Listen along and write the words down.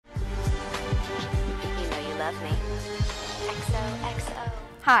love me. XOXO.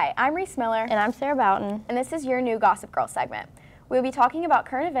 Hi, I'm Reese Miller. And I'm Sara Bouton. And this is your new Gossip Girl segment. We'll be talking about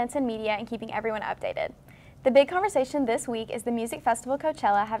current events in media and keeping everyone updated. The big conversation this week is the music festival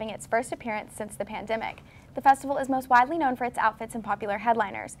Coachella having its first appearance since the pandemic. The festival is most widely known for its outfits and popular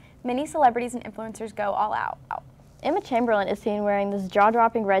headliners. Many celebrities and influencers go all out. Emma Chamberlain is seen wearing this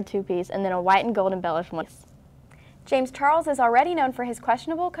jaw-dropping red two-piece and then a white and gold embellishment. James Charles is already known for his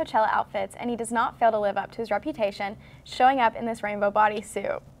questionable Coachella outfits, and he does not fail to live up to his reputation, showing up in this rainbow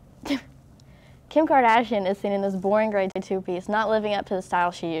bodysuit. Kim Kardashian is seen in this boring gray two-piece, not living up to the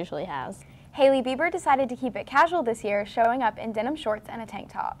style she usually has. Hailey Bieber decided to keep it casual this year, showing up in denim shorts and a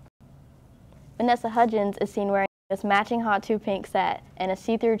tank top. Vanessa Hudgens is seen wearing this matching hot two-pink set and a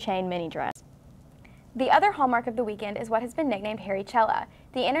see-through chain mini dress. The other hallmark of the weekend is what has been nicknamed Harrychella.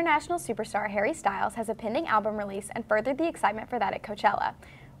 The international superstar Harry Styles has a pending album release and furthered the excitement for that at Coachella.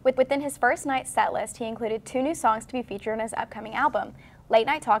 Within his first night's set list, he included 2 new songs to be featured on his upcoming album, Late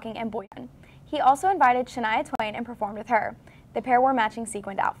Night Talking and Boyfriend. He also invited Shania Twain and performed with her. The pair wore matching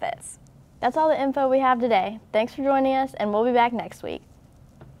sequined outfits. That's all the info we have today. Thanks for joining us, and we'll be back next week.